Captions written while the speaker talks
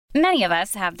Many of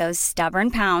us have those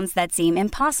stubborn pounds that seem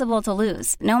impossible to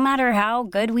lose, no matter how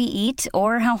good we eat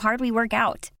or how hard we work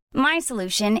out. My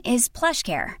solution is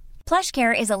PlushCare.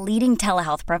 PlushCare is a leading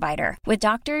telehealth provider with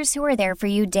doctors who are there for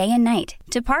you day and night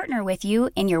to partner with you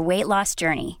in your weight loss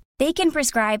journey. They can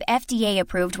prescribe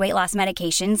FDA-approved weight loss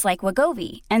medications like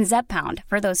Wegovy and Zepbound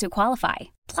for those who qualify.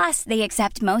 Plus, they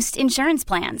accept most insurance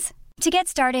plans. To get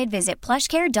started, visit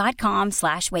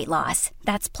plushcare.com/weightloss.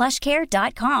 That's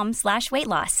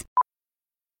plushcare.com/weightloss.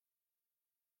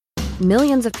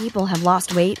 Millions of people have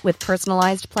lost weight with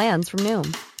personalized plans from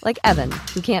Noom. Like Evan,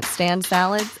 who can't stand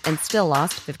salads and still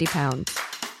lost 50 pounds.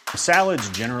 Salads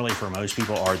generally for most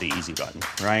people are the easy button,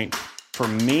 right? For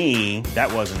me,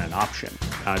 that wasn't an option.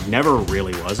 I never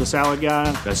really was a salad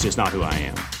guy. That's just not who I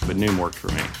am. But Noom worked for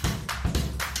me.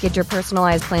 Get your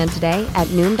personalized plan today at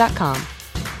Noom.com.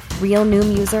 Real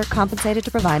Noom user compensated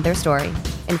to provide their story.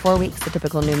 In 4 weeks, the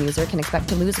typical Noom user can expect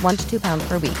to lose 1 to 2 pounds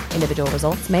per week. Individual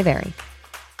results may vary.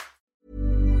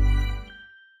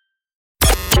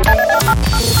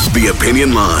 The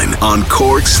Opinion Line on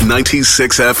Cork's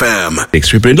 96 FM.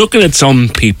 We've been looking at some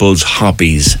people's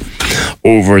hobbies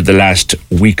over the last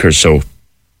week or so,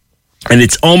 and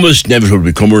it's almost inevitable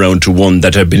we come around to one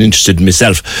that I've been interested in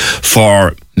myself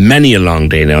for many a long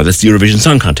day now. That's the Eurovision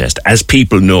Song Contest. As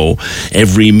people know,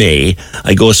 every May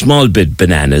I go a small bit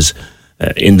bananas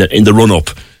in the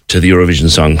run-up to the Eurovision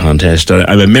Song Contest.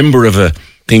 I'm a member of a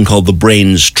thing called the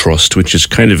Brains Trust, which is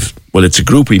kind of, well, it's a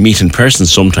group we meet in person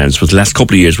sometimes, but the last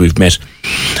couple of years we've met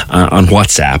on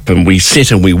WhatsApp, and we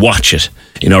sit and we watch it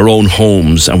in our own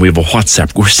homes, and we have a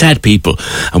WhatsApp. We're sad people,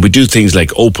 and we do things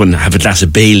like have a glass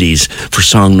of Baileys for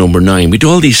song number 9. We do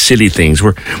all these silly things.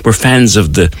 We're fans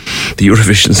of the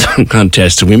Eurovision Song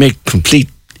Contest, and we make complete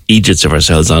idiots of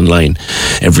ourselves online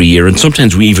every year, and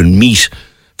sometimes we even meet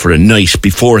for a night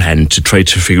beforehand to try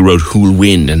to figure out who'll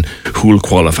win and who'll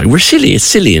qualify. We're silly, it's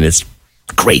silly, and it's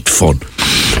great fun.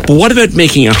 But what about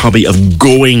making a hobby of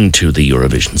going to the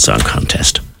Eurovision Song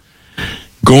Contest?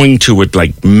 Going to it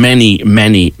like many,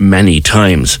 many, many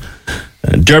times.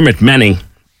 Dermot Manning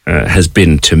has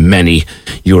been to many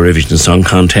Eurovision Song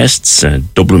Contests.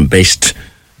 Dublin-based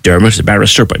Dermot, a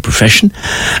barrister by profession.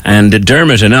 And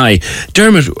Dermot, I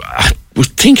was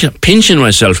pinching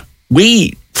myself.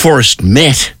 We first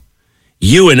met,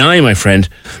 you and I, my friend,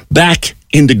 back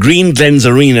in the Green Glens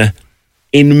Arena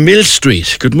in Mill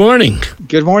Street. Good morning.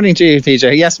 Good morning to you,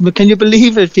 PJ. Yes, but can you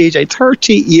believe it, PJ?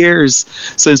 30 years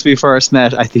since we first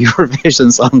met at the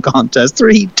Eurovision Song Contest,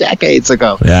 3 decades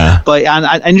ago. Yeah. But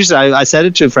I said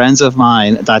it to friends of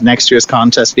mine that next year's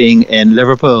contest being in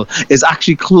Liverpool is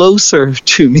actually closer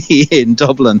to me in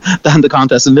Dublin than the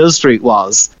contest in Mill Street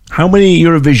was. How many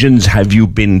Eurovisions have you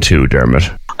been to, Dermot?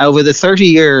 Over the 30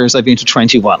 years, I've been to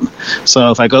 21.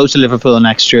 So if I go to Liverpool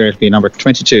next year, it'll be number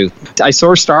 22. I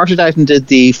sort of started out and did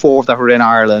the 4 that were in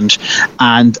Ireland,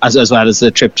 and as well as the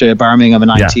trip to Birmingham in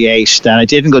 98. Then I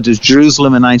didn't go to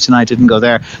Jerusalem in 99, didn't go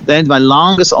there. Then my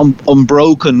longest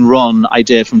unbroken run I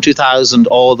did from 2000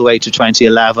 all the way to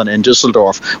 2011 in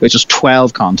Dusseldorf, which was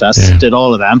 12 contests, did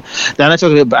all of them. Then I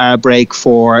took a break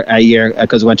for a year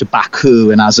because I went to Baku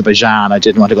in Azerbaijan. I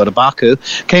didn't want to go to Baku.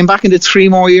 Came back and did 3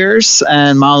 more years,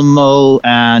 and Malmo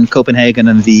and Copenhagen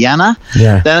and Vienna.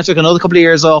 Then I took another couple of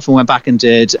years off and went back and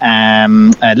did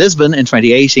Lisbon in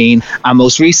 2018, and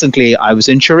most recently I was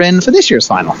in Turin for this year's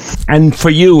final. And for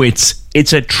you, it's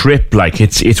a trip, like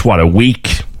it's what, a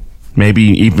week, maybe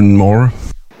even more?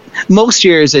 Most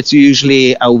years it's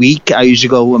usually a week. I usually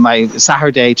go with my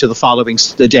Saturday to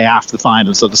the day after the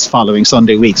final, so the following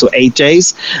Sunday week, so 8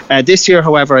 days. This year,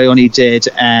 however, I only did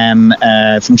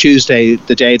from Tuesday,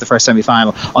 the day of the first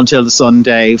semi-final, until the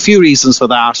Sunday. A few reasons for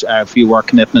that, a few work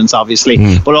commitments obviously,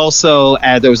 but also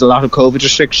there was a lot of COVID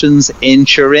restrictions in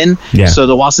Turin, so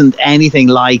there wasn't anything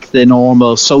like the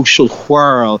normal social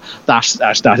whirl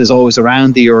that is always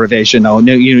around the Eurovision.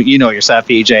 You know yourself,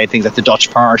 PJ, things like the Dutch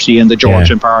party and the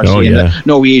Georgian party and the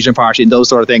Norwegian party and those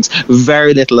sort of things.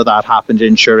 Very little of that happened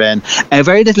in Turin.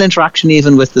 Very little interaction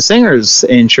even with the singers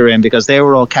in Turin, because they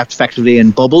were all kept effectively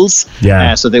in bubbles.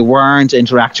 So they weren't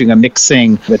interacting and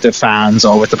mixing with the fans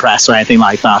or with the press or anything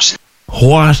like that.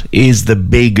 What is the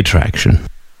big attraction?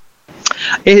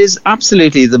 It is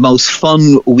absolutely the most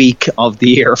fun week of the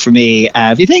year for me.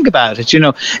 If you think about it,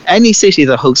 any city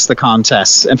that hosts the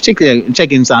contest, and particularly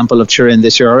take an example of Turin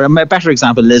this year, or a better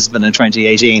example, Lisbon in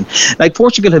 2018. Like,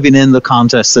 Portugal have been in the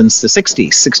contest since the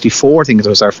 60s, 64 I think it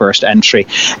was our first entry,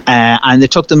 and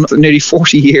it took them nearly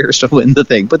 40 years to win the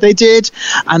thing, but they did.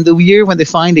 And the year when they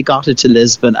finally got it to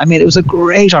Lisbon, I mean, it was a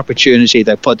great opportunity.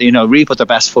 They really put their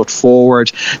best foot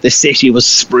forward. The city was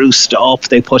spruced up.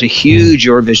 They put a huge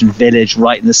Eurovision village stage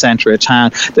right in the centre of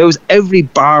town. There was every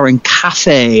bar and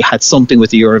cafe had something with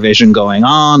the Eurovision going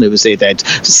on. It was they had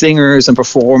singers and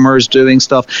performers doing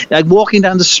stuff. Like walking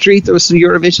down the street, there was some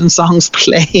Eurovision songs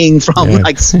playing from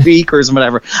like speakers and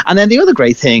whatever. And then the other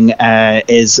great thing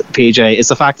is, PJ, is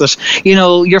the fact that, you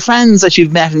know, your friends that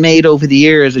you've made over the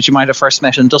years, that you might have first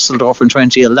met in Dusseldorf in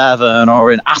 2011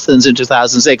 or in Athens in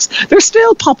 2006, they're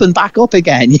still popping back up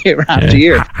again year after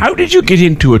year. How did you get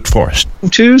into it first?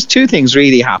 Two things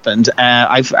really happened.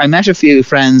 I met a few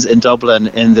friends in Dublin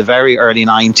in the very early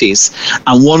 90s,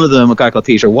 and one of them, a guy called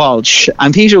Peter Walsh,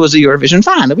 and Peter was a Eurovision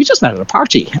fan, and we just met at a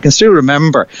party. I can still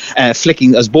remember I was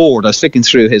flicking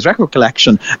through his record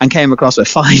collection and came across 5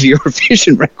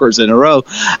 Eurovision records in a row,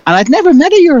 and I'd never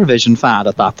met a Eurovision fan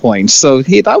at that point, so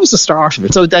that was the start of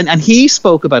it. So then, and he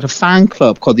spoke about a fan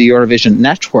club called the Eurovision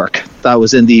Network that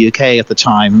was in the UK at the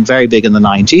time, very big in the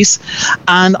 90s,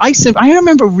 and I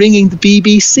remember ringing the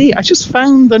BBC. I just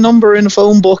found the number in a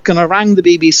phone book and I rang the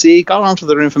BBC, got onto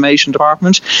their information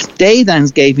department. They then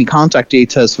gave me contact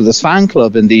details for this fan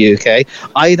club in the UK.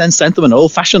 I then sent them an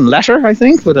old-fashioned letter, I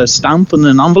think, with a stamp and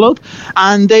an envelope,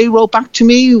 and they wrote back to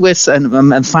me with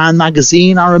a fan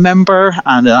magazine, I remember,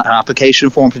 and an application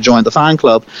form to join the fan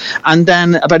club. And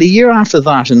then about a year after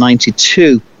that, in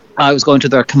 92, I was going to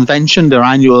their convention, their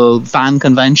annual fan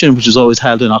convention, which is always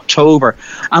held in October.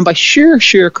 And by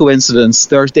sheer coincidence,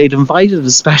 they'd invited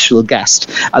a special guest,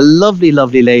 a lovely,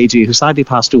 lovely lady who sadly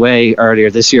passed away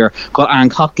earlier this year, called Anne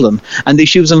Coughlin. And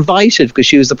she was invited because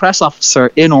she was the press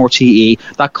officer in RTE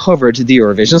that covered the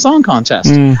Eurovision Song Contest.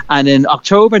 And in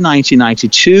October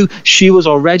 1992, she was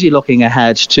already looking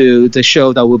ahead to the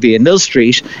show that would be in Mill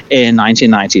Street in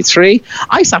 1993.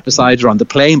 I sat beside her on the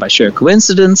plane by sheer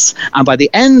coincidence, and by the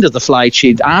end of the flight,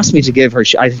 she'd asked me to give her,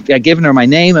 I'd given her my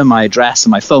name and my address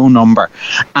and my phone number,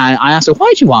 and I asked her,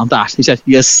 why do you want that? She said,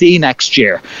 you'll see next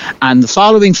year. And the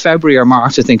following February or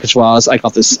March, I think it was, I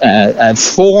got this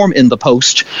form in the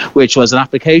post, which was an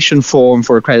application form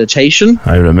for accreditation.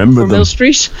 I remember for Mill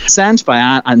Street, sent by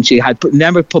Anne, and she had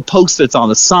put post-its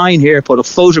on a sign here, put a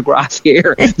photograph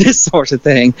here, this sort of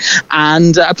thing,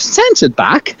 and I sent it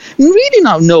back,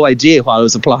 really no idea what I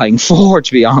was applying for,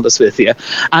 to be honest with you.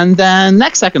 And then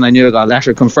next second I knew I got a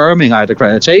letter confirming I had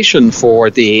accreditation for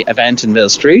the event in Mill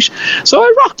Street. So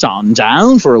I rocked on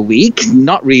down for a week,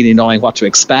 not really knowing what to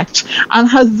expect, and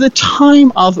had the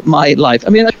time of my life. I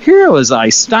mean, here was I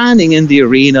standing in the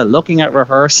arena, looking at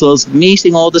rehearsals,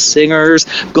 meeting all the singers,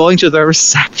 going to their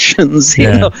receptions, you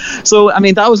know. So, I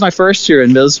mean, that was my first year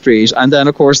in Mill Street. And then,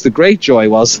 of course, the great joy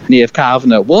was Niamh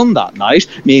Kavanagh won that night,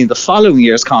 meaning the following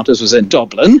year's contest was in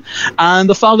Dublin. And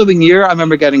the following year, I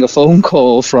remember getting a phone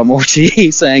call from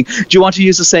RTE saying, do you want to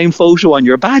use the same photo on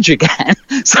your badge again?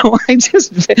 So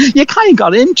you kind of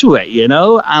got into it, you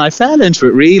know, and I fell into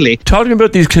it, really. Talking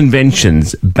about these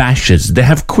conventions, bashes, they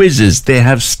have quizzes, they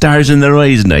have stars in their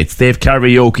eyes nights, they have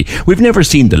karaoke. We've never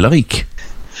seen the like.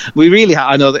 We really have.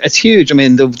 I know it's huge. I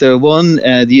mean, the one,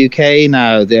 the UK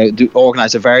now, they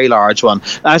organise a very large one.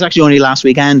 That was actually only last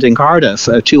weekend in Cardiff.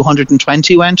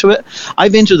 220 went to it.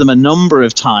 I've been to them a number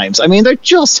of times. I mean,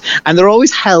 they're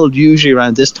always held usually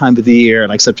around this time of the year,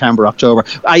 like September, October,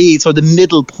 i.e. so the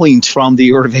middle point from the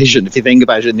Eurovision, if you think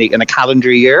about it in a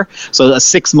calendar year. So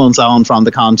 6 months on from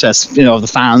the contest, you know, the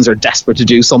fans are desperate to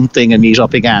do something and meet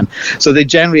up again. So they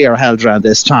generally are held around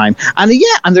this time. And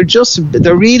and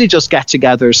they're really just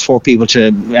get-togethers for people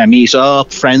to meet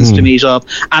up, friends to meet up.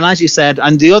 And as you said,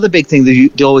 and the other big thing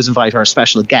that they always invite are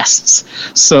special guests.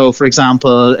 So, for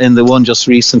example, in the one just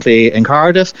recently in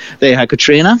Cardiff, they had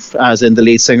Katrina, as in the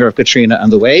lead singer of Katrina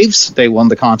and the Waves. They won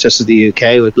the contest of the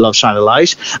UK with Love Shine a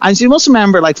Light. And so you must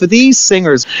remember, like, for these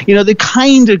singers, you know, they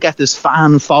kind of get this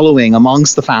fan following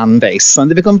amongst the fan base, and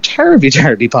they become terribly,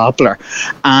 terribly popular.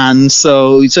 And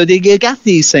so you get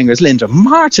these singers. Linda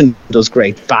Martin does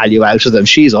great value out of them.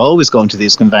 She's always going to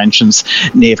these conventions.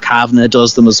 Niamh Kavanagh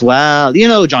does them as well. You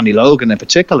know, Johnny Logan in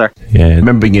particular. Yeah, I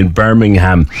remember being in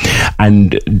Birmingham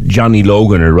and Johnny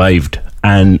Logan arrived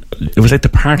and it was like the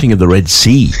parting of the Red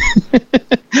Sea.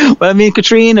 Well, I mean,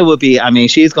 Katrina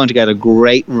she's going to get a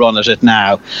great run at it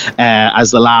now as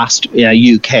the last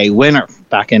UK winner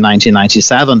back in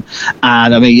 1997.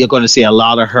 And I mean, you're going to see a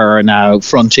lot of her now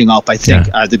fronting up, I think,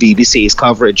 the BBC's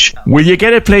coverage. Will you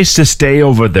get a place to stay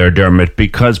over there, Dermot?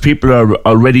 Because people are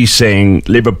already saying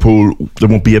Liverpool, there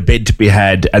won't be a bed to be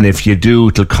had, and if you do,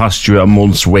 it'll cost you a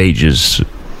month's wages.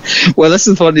 Well, this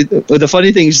is funny. The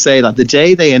funny thing to say that the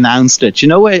day they announced it,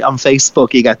 on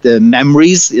Facebook you get the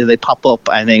memories, they pop up,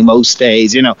 I think, most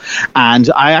days,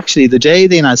 And I actually, the day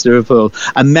they announced Liverpool,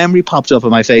 a memory popped up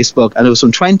on my Facebook, and it was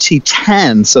from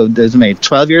 2010, so it was made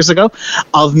 12 years ago,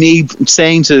 of me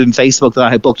saying to Facebook that I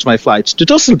had booked my flight to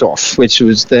Dusseldorf, which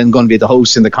was then going to be the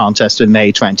host in the contest in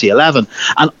May 2011.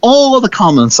 And all the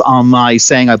comments on my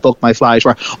saying I booked my flight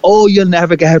were, oh, you'll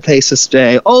never get a place to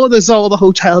stay. Oh, there's all the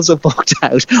hotels are booked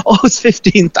out. Oh, it's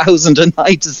 15,000 a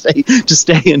night to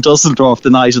stay in Dusseldorf the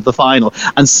night of the final,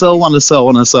 and so on and so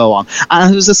on and so on.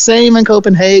 And it was the same in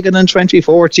Copenhagen in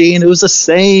 2014. It was the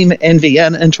same in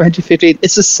Vienna in 2015.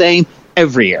 It's the same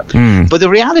every year. But the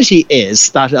reality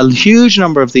is that a huge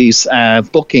number of these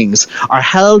bookings are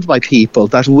held by people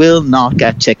that will not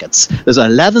get tickets. There's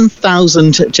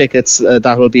 11,000 tickets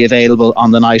that will be available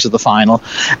on the night of the final.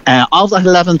 Of that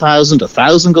 11,000,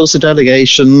 1,000 goes to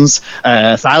delegations,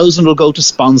 1,000 will go to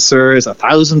sponsors,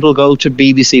 1,000 will go to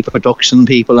BBC production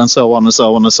people, and so on and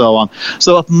so on and so on.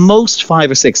 So at most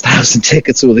 5,000 or 6,000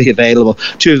 tickets will be available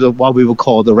to what we would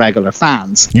call the regular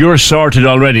fans. You're sorted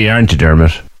already, aren't you,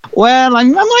 Dermot? Well, I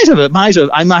might have. I might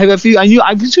have a few.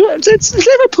 It's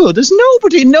Liverpool. There's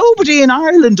nobody in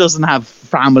Ireland doesn't have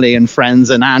family and friends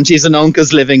and aunties and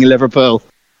uncles living in Liverpool.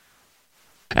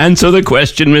 Answer the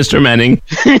question, Mr. Manning.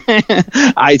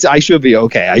 I should be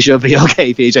okay.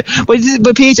 PJ.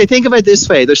 But PJ, think about it this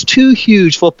way. There's two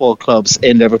huge football clubs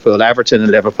in Liverpool, Everton and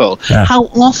Liverpool. Yeah. How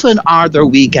often are there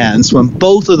weekends when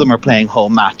both of them are playing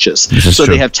home matches? So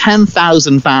true. They have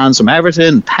 10,000 fans from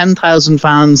Everton, 10,000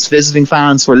 fans, visiting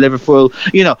fans for Liverpool,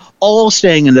 all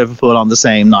staying in Liverpool on the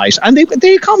same night. And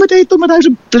they accommodate them without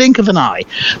a blink of an eye.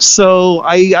 So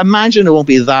I imagine it won't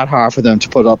be that hard for them to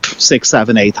put up 6,000,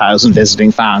 7,000, 8,000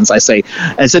 visiting fans. I say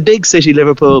it's a big city,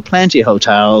 Liverpool, plenty of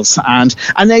hotels, and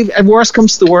worst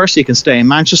comes to the worst, you can stay in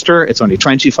Manchester. It's only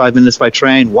 25 minutes by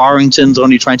train. Warrington's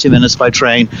only 20 minutes by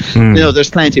train. There's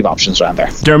plenty of options around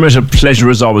there. Dermot, a pleasure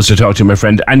as always to talk to you, my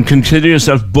friend, and consider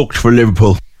yourself booked for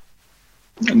Liverpool.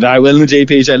 I will indeed,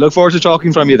 PJ. Look forward to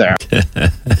talking from you there.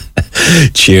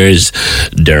 Cheers,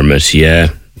 Dermot. Yeah,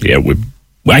 we're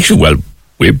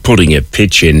putting a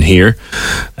pitch in here.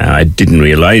 I didn't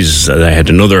realise that I had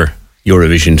another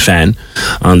Eurovision fan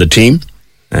on the team.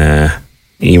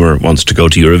 Emer wants to go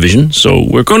to Eurovision, so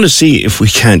we're going to see if we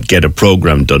can't get a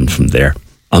programme done from there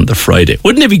on the Friday.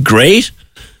 Wouldn't it be great?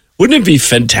 Wouldn't it be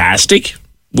fantastic?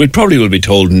 We probably will be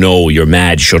told, no, you're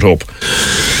mad, shut up.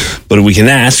 But we can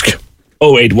ask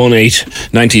 0818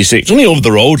 96, only over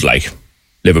the road like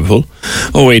Liverpool,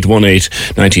 0818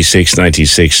 96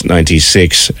 96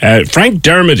 96. Frank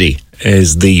Dermody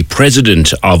is the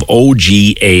president of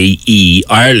OGAE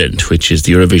Ireland, which is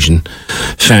the Eurovision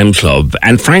fan club.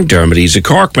 And Frank Dermody is a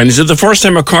Corkman. Is it the first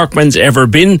time a Corkman's ever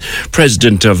been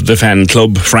president of the fan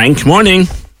club? Frank, morning.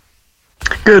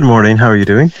 Good morning. How are you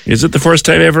doing? Is it the first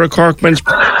time ever a Corkman's?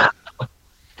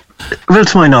 Well,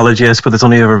 to my knowledge, yes, but there's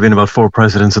only ever been about 4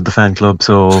 presidents of the fan club,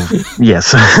 so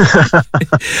yes.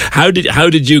 How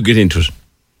did you get into it?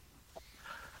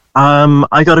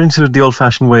 I got into it the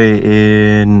old-fashioned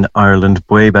way in Ireland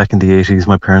way back in the 80s.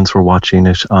 My parents were watching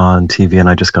it on TV and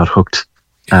I just got hooked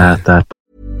at that.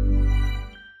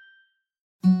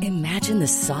 Imagine the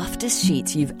softest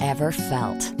sheets you've ever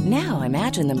felt. Now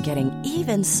imagine them getting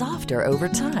even softer over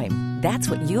time. That's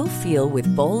what you'll feel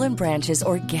with Boll & Branch's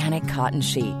organic cotton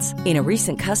sheets. In a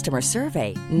recent customer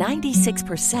survey,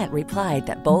 96% replied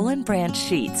that Boll & Branch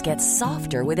sheets get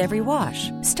softer with every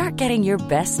wash. Start getting your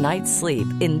best night's sleep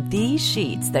in these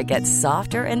sheets that get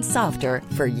softer and softer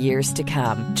for years to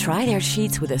come. Try their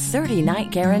sheets with a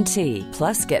 30-night guarantee.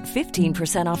 Plus, get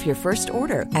 15% off your first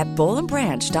order at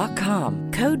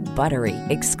bollandbranch.com. Code BUTTERY.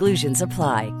 Exclusions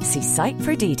apply. See site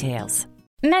for details.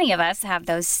 Many of us have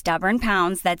those stubborn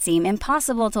pounds that seem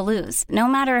impossible to lose, no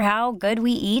matter how good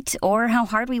we eat or how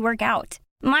hard we work out.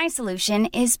 My solution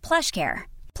is PlushCare.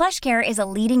 PlushCare is a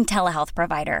leading telehealth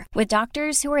provider with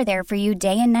doctors who are there for you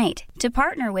day and night to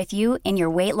partner with you in your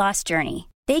weight loss journey.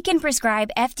 They can prescribe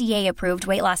FDA-approved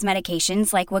weight loss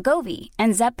medications like Wegovy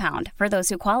and Zepbound for those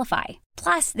who qualify.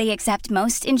 Plus, they accept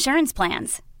most insurance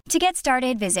plans. To get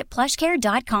started, visit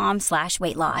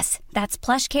plushcare.com/weightloss. That's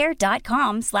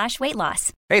plushcare.com/weightloss.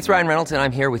 Hey, it's Ryan Reynolds, and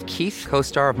I'm here with Keith,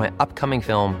 co-star of my upcoming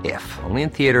film, If, only in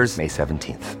theaters May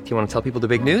 17th. Do you want to tell people the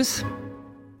big news?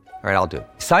 All right, I'll do it.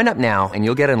 Sign up now and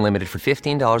you'll get unlimited for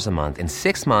 $15 a month and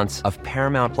 6 months of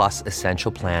Paramount Plus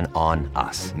Essential Plan on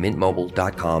us.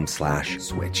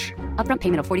 MintMobile.com/switch. Upfront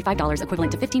payment of $45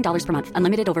 equivalent to $15 per month.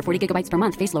 Unlimited over 40 gigabytes per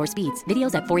month. Face lower speeds.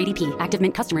 Videos at 480p. Active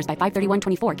Mint customers by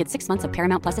 531.24 get 6 months of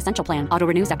Paramount Plus Essential Plan. Auto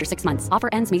renews after 6 months. Offer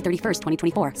ends May 31st,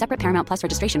 2024. Separate Paramount Plus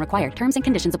registration required. Terms and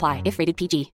conditions apply if rated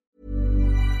PG.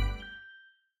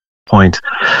 Point.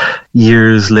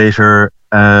 Years later,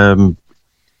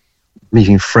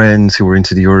 meeting friends who were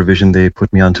into the Eurovision, they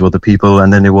put me on to other people,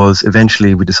 and then it was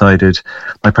eventually we decided,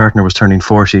 my partner was turning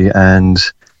 40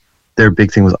 and their big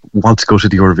thing was want to go to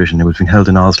the Eurovision. It was being held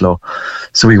in Oslo,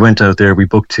 so we went out there. We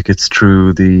booked tickets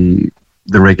through the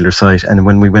regular site, and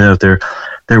when we went out there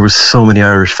were so many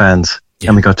Irish fans.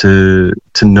 Yeah. And we got to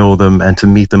know them and to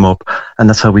meet them up, and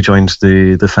that's how we joined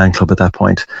the fan club at that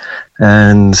point.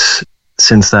 And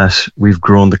since that, we've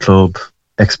grown the club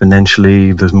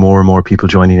exponentially. There's more and more people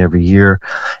joining every year.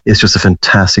 It's just a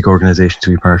fantastic organization to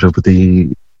be part of, but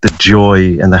the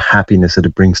joy and the happiness that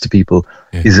it brings to people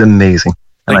is amazing,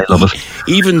 and I love it.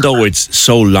 Even though it's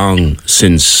so long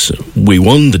since we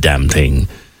won the damn thing,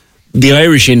 the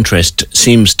Irish interest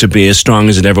seems to be as strong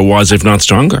as it ever was, if not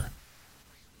stronger.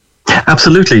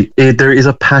 Absolutely. There is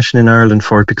a passion in Ireland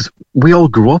for it because we all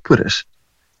grew up with it,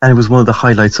 and it was one of the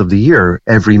highlights of the year.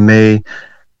 Every May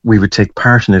we would take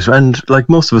part in it, and like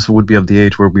most of us would be of the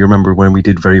age where we remember when we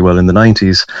did very well in the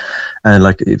 90s, and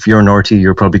like if you're naughty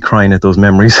you're probably crying at those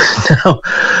memories now,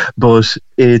 but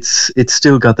it's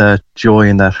still got that joy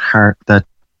and that heart, that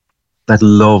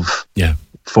love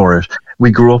for it. We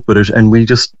grew up with it, and we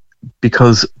just,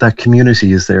 because that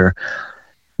community is there,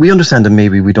 we understand that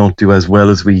maybe we don't do as well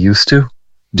as we used to.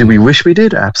 Do we wish we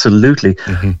did? Absolutely.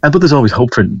 But there's always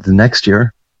hope for the next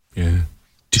year.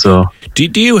 So, do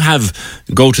you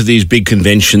go to these big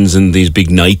conventions and these big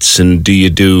nights, and do you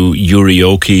do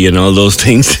karaoke and all those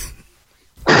things?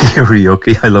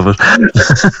 Karaoke, I love it.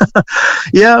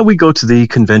 Yeah, we go to the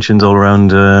conventions all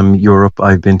around Europe.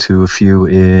 I've been to a few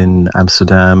in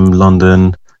Amsterdam,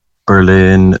 London,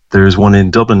 Berlin. There's one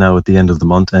in Dublin now at the end of the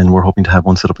month, and we're hoping to have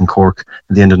one set up in Cork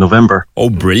at the end of November. Oh,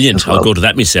 brilliant. Well. I'll go to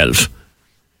that myself.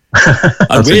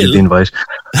 I will. The invite.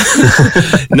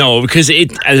 No, because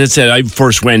as I said, I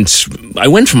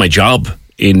went for my job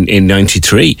in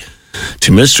 93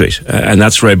 to Mill Street, and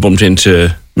that's where I bumped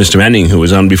into Mr. Manning, who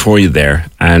was on before you there,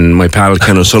 and my pal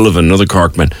Ken O'Sullivan, another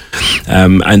Corkman,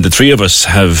 and the three of us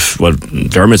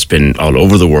Dermot's been all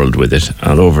over the world with it,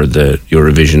 all over the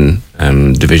Eurovision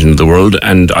division of the world,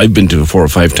 and I've been to it 4 or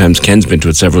 5 times. Ken's been to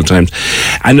it several times,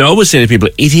 and I always say to people,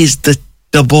 it is the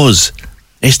buzz.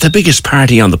 It's the biggest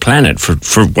party on the planet for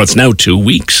what's now 2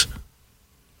 weeks.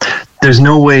 There's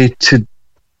no way to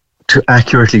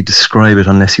accurately describe it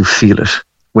unless you feel it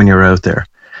when you're out there,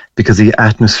 because the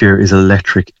atmosphere is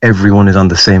electric. Everyone is on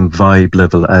the same vibe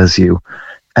level as you,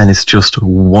 and it's just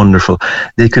wonderful.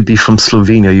 They could be from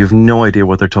Slovenia. You have no idea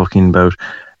what they're talking about,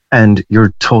 and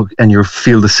you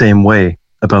feel the same way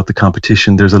about the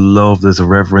competition. There's a love, there's a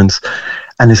reverence.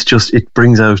 And it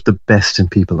brings out the best in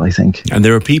people, I think. And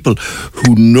there are people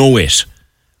who know it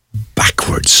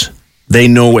backwards. They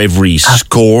know every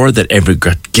score that ever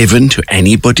got given to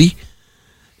anybody.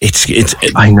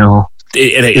 I know.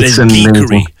 It's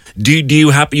amazing. Do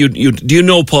you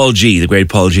know Paul G, the great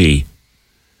Paul G?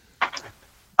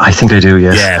 I think I do,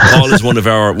 yes. Yeah, Paul is one of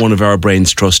our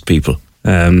Brains Trust people.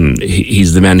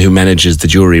 He's the man who manages the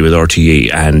jury with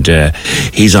RTE, and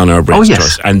he's on our Brains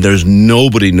Trust. And there's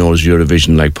nobody knows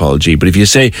Eurovision like Paul G. But if you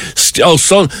say,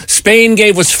 son, Spain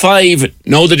gave us 5,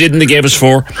 no, they didn't. They gave us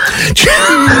 4.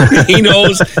 He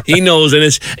knows, and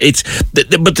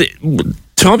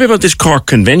tell me about this Cork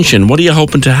convention. What are you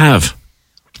hoping to have?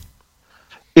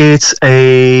 It's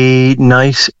a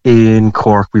night in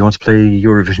Cork. We want to play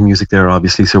Eurovision music there,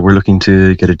 obviously, so we're looking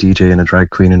to get a DJ and a drag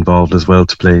queen involved as well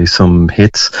to play some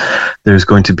hits. There's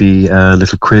going to be a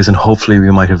little quiz, and hopefully we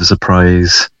might have a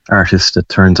surprise artist that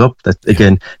turns up. That,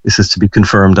 again, this is to be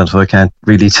confirmed, and so I can't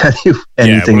really tell you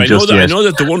anything yet. I know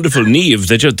that the wonderful Niamh,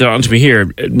 they're on to me here,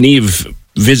 Niamh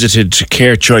visited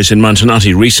Care Choice in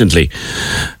Montenotte recently,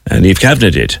 and Niamh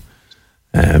Kavanagh did.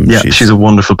 She's a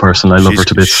wonderful person. I love her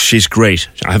to bits. She's great.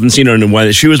 I haven't seen her in a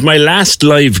while. She was my last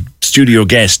live studio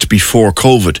guest before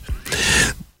COVID.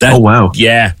 Oh, wow.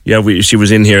 Yeah. She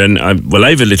was in here, and I have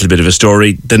a little bit of a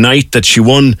story. The night that she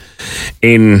won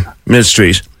in Mill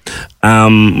Street,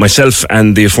 myself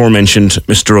and the aforementioned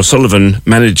Mr. O'Sullivan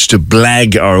managed to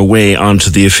blag our way onto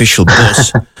the official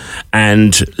bus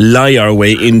and lie our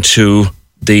way into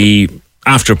the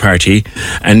after party,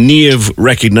 and Niamh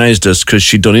recognised us because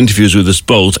she'd done interviews with us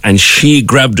both, and she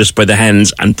grabbed us by the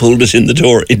hands and pulled us in the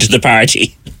door into the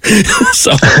party.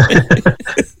 So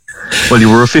Well, you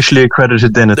were officially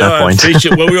accredited then at that point.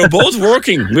 Well, we were both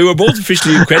working. We were both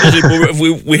officially accredited, but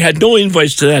we had no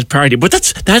invites to that party. But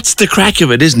that's the crack of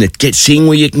it, isn't it? Seeing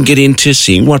where you can get into,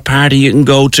 seeing what party you can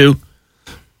go to.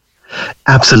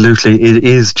 Absolutely. It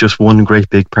is just one great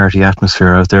big party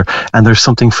atmosphere out there. And there's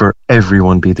something for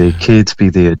everyone, be they kids, be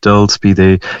they adults,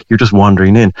 you're just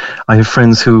wandering in. I have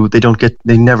friends who they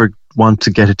never want to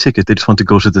get a ticket. They just want to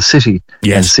go to the city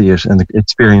and see it and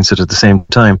experience it at the same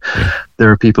time. Yeah.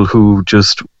 There are people who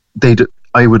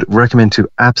I would recommend to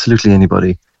absolutely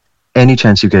anybody, any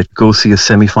chance you get, go see a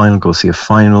semi-final, go see a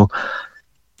final.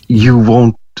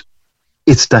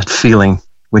 It's that feeling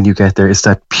when you get there. It's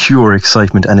that pure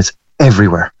excitement, and it's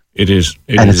everywhere. It is.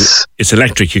 It's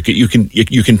electric. You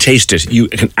can taste it. You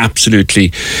can absolutely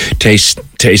taste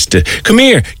it. Come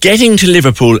here. Getting to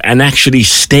Liverpool and actually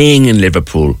staying in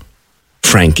Liverpool,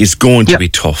 Frank, is going to be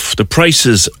tough. The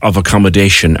prices of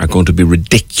accommodation are going to be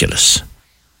ridiculous.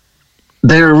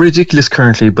 They're ridiculous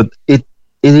currently, but it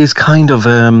is kind of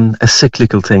a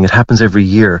cyclical thing. It happens every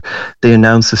year. They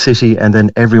announce the city, and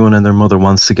then everyone and their mother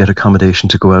wants to get accommodation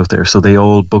to go out there. So they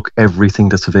all book everything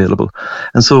that's available.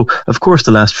 And so, of course,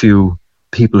 the last few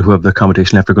people who have the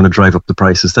accommodation left are going to drive up the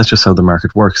prices. That's just how the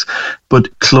market works. But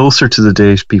closer to the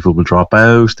date, people will drop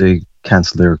out. They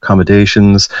cancel their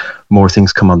accommodations. More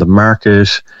things come on the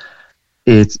market.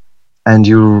 And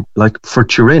you're like, for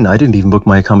Turin, I didn't even book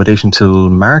my accommodation till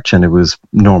March, and it was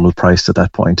normal priced at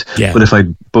that point. Yeah. But if I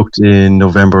booked in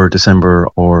November or December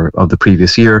or of the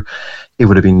previous year, it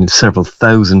would have been several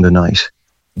thousand a night.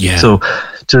 Yeah. So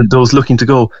to those looking to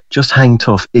go, just hang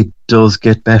tough. It does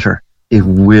get better. It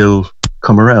will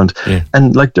come around. Yeah.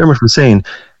 And like Dermot was saying,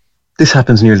 this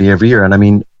happens nearly every year. And I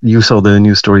mean, you saw the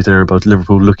news story there about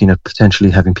Liverpool looking at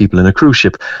potentially having people in a cruise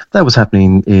ship. That was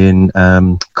happening in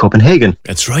Copenhagen.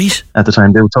 That's right. At the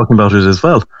time, they were talking about it as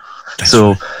well.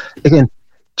 Again,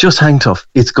 just hang tough.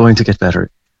 It's going to get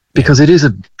better because it is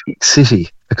a big city.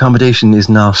 Accommodation is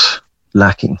not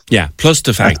lacking. Yeah, plus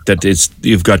the fact that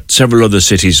you've got several other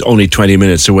cities only 20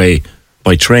 minutes away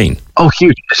by train. Oh,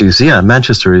 huge cities. Yeah,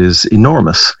 Manchester is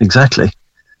enormous. Exactly.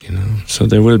 So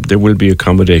there will be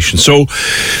accommodation. So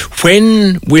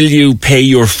when will you pay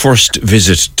your first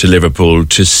visit to Liverpool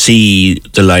to see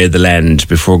the lie of the land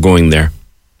before going there,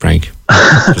 Frank?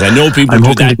 Because I know people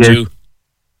do that too.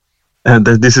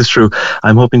 This is true.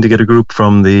 I'm hoping to get a group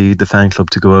from the fan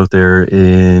club to go out there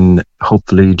in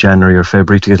hopefully January or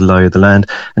February to get a lie of the land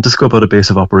and to scope out a base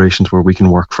of operations where we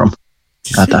can work from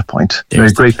at that point.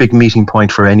 A great big meeting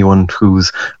point for anyone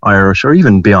who's Irish or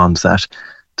even beyond that,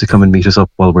 to come and meet us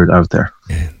up while we're out there.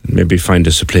 Yeah, maybe find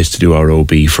us a place to do our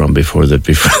OB from before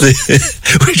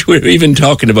which we're even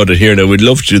talking about it here now. We'd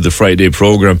love to do the Friday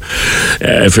programme,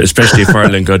 especially if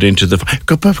Ireland got into the...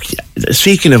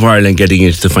 Speaking of Ireland getting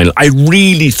into the final, I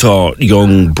really thought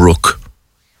young Brooke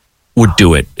would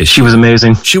do it. She was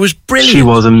amazing. She was brilliant. She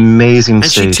was amazing.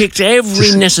 And she ticked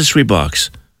every necessary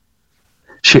box.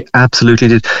 She absolutely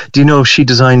did. Do you know she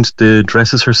designed the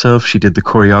dresses herself? She did the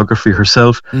choreography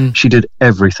herself. She did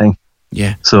everything.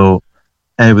 Yeah. So,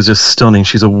 and it was just stunning.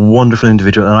 She's a wonderful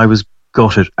individual, and I was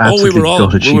gutted. Absolutely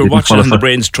gutted. We were watching on the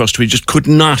Brains Trust. We just could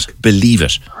not believe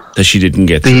it that she didn't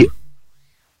get through.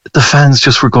 The fans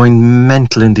just were going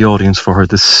mental in the audience for her.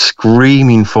 The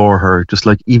screaming for her, just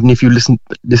like, even if you listen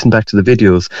back to the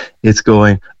videos, it's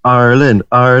going, Ireland,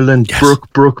 Ireland, yes.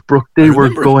 Brooke. They were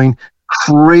going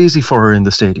crazy for her in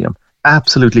the stadium.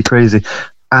 Absolutely crazy.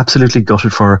 Absolutely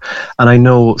gutted for her. And I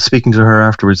know, speaking to her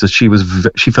afterwards, that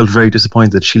she felt very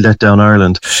disappointed that she let down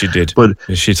Ireland. She did. But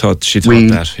she thought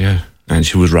that, yeah. And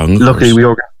she was wrong. Luckily,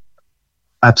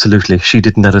 absolutely. She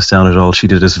didn't let us down at all. She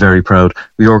did us very proud.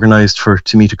 We organised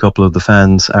to meet a couple of the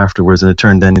fans afterwards, and it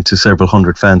turned then into several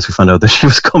hundred fans who found out that she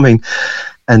was coming.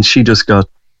 And she just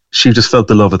felt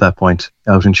the love at that point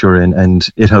out in Turin, and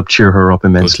it helped cheer her up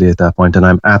immensely at that point. And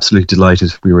I'm absolutely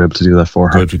delighted we were able to do that for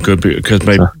her. Good, because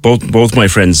both my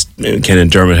friends, Ken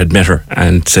and Dermot, had met her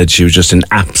and said she was just an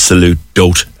absolute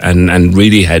dote and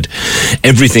really had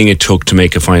everything it took to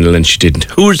make a final, and she didn't.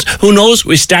 Who knows?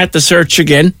 We start the search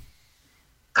again.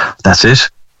 That's it.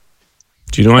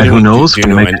 Do you know anyone? Who knows? Do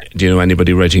you know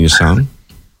anybody writing a song?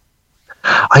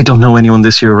 I don't know anyone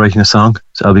this year writing a song,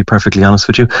 so I'll be perfectly honest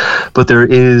with you. But there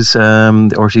is,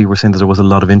 the RT were saying that there was a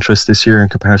lot of interest this year in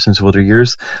comparison to other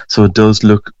years. So it does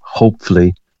look,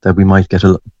 hopefully, that we might get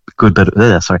we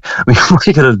might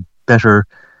get a better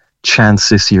chance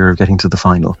this year of getting to the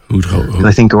final.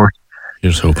 I think,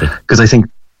 here's hoping. Because I think,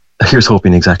 here's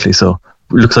hoping, exactly. So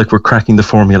it looks like we're cracking the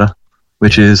formula,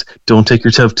 which is don't take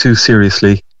yourself too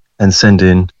seriously and send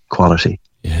in quality.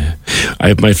 Yeah. I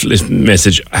have my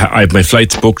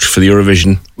flights booked for the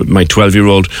Eurovision with my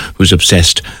 12-year-old who's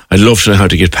obsessed. I'd love to know how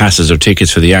to get passes or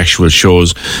tickets for the actual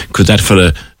shows. Could that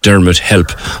fella Dermot help?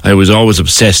 I was always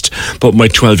obsessed, but my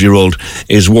 12-year-old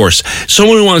is worse.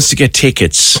 Someone who wants to get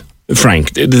tickets,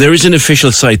 Frank, there is an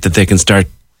official site that they can start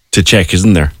to check,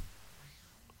 isn't there?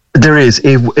 There is.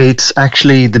 It's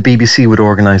actually the BBC would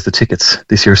organise the tickets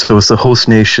this year. So it's the host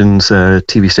nation's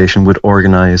TV station would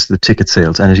organise the ticket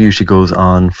sales. And it usually goes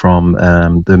on from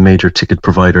the major ticket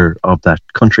provider of that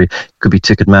country. It could be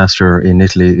Ticketmaster. In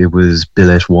Italy, it was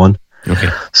Billet One. Okay.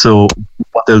 So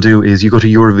what they'll do is you go to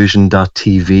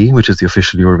Eurovision.tv, which is the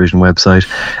official Eurovision website,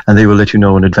 and they will let you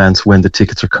know in advance when the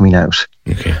tickets are coming out.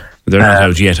 Okay. They're not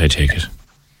out yet, I take it.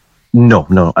 No.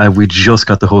 We just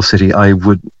got the whole city.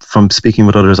 From speaking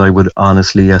with others, I would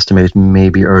honestly estimate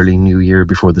maybe early New Year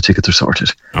before the tickets are sorted.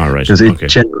 All right. Because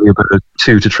it's generally about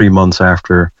 2 to 3 months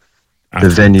after the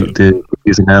venue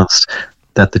is announced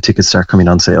that the tickets start coming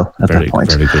on sale at that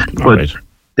point. Very good. All right.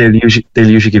 They'll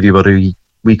usually give you about a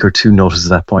week or two notice at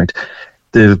that point.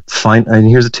 And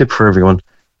here's a tip for everyone.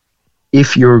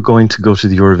 If you're going to go to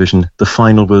the Eurovision, the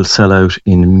final will sell out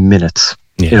in minutes.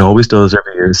 Yeah. It always does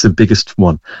every year. It's the biggest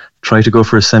one. Try to go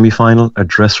for a semi-final, a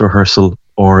dress rehearsal,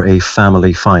 or a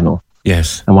family final.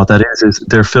 Yes. And what that is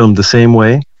they're filmed the same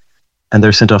way, and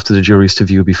they're sent off to the juries to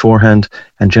view beforehand,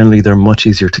 and generally they're much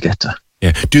easier to get to.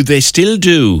 Yeah. Do they still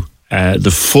do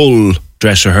the full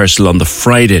dress rehearsal on the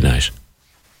Friday night?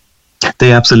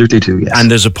 They absolutely do, yes. And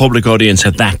there's a public audience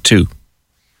at that too?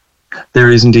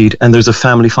 There is indeed, and there's a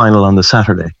family final on the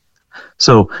Saturday.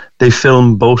 So they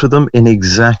film both of them in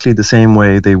exactly the same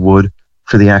way they would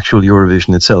for the actual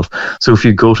Eurovision itself. So if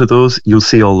you go to those, you'll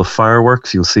see all the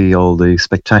fireworks, you'll see all the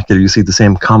spectacular, you'll see the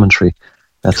same commentary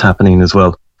that's happening as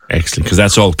well. Excellent, because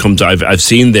that's all comes. I've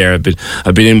seen there. I've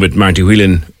been in with Marty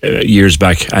Whelan years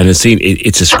back, and I've seen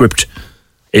it's a script.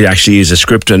 It actually is a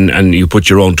script, and you put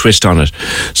your own twist on it.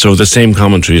 So the same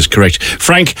commentary is correct.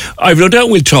 Frank, I've no doubt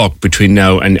we'll talk between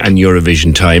now and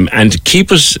Eurovision time, and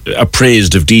keep us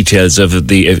appraised of details of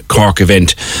the Cork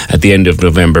event at the end of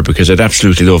November, because I'd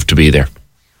absolutely love to be there.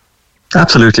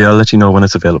 Absolutely, I'll let you know when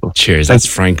it's available. Cheers. That's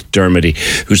Frank Dermody,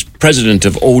 who's president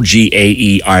of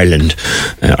OGAE Ireland,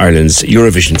 Ireland's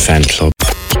Eurovision fan club.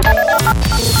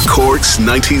 Cork's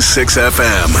 96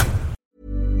 FM.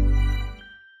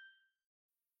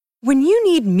 When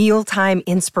you need mealtime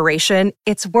inspiration,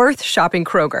 it's worth shopping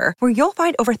Kroger, where you'll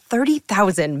find over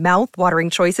 30,000 mouth-watering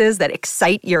choices that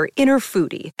excite your inner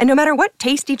foodie. And no matter what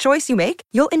tasty choice you make,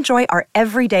 you'll enjoy our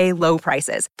everyday low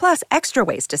prices, plus extra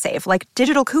ways to save, like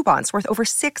digital coupons worth over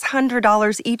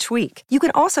 $600 each week. You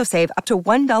can also save up to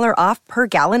 $1 off per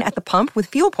gallon at the pump with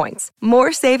fuel points.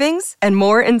 More savings and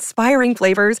more inspiring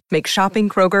flavors make shopping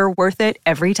Kroger worth it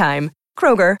every time.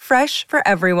 Kroger, fresh for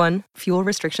everyone. Fuel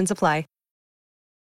restrictions apply.